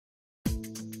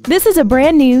This is a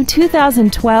brand new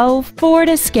 2012 Ford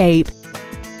Escape.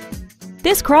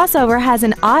 This crossover has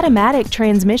an automatic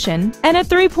transmission and a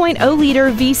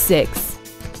 3.0-liter V6.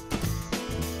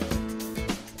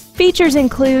 Features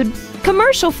include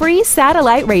commercial-free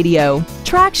satellite radio,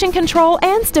 traction control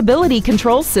and stability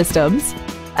control systems,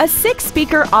 a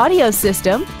 6-speaker audio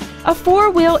system, a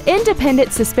 4-wheel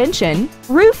independent suspension,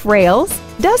 roof rails,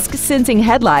 dusk-sensing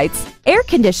headlights, air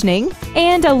conditioning,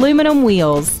 and aluminum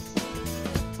wheels.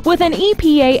 With an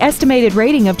EPA estimated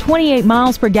rating of 28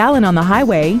 miles per gallon on the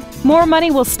highway, more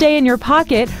money will stay in your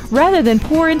pocket rather than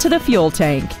pour into the fuel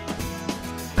tank.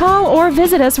 Call or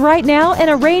visit us right now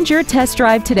and arrange your test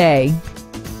drive today.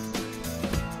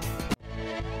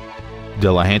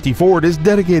 Delehanty Ford is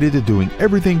dedicated to doing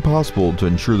everything possible to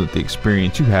ensure that the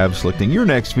experience you have selecting your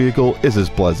next vehicle is as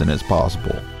pleasant as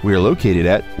possible. We are located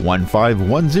at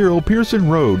 1510 Pierson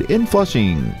Road in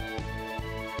Flushing.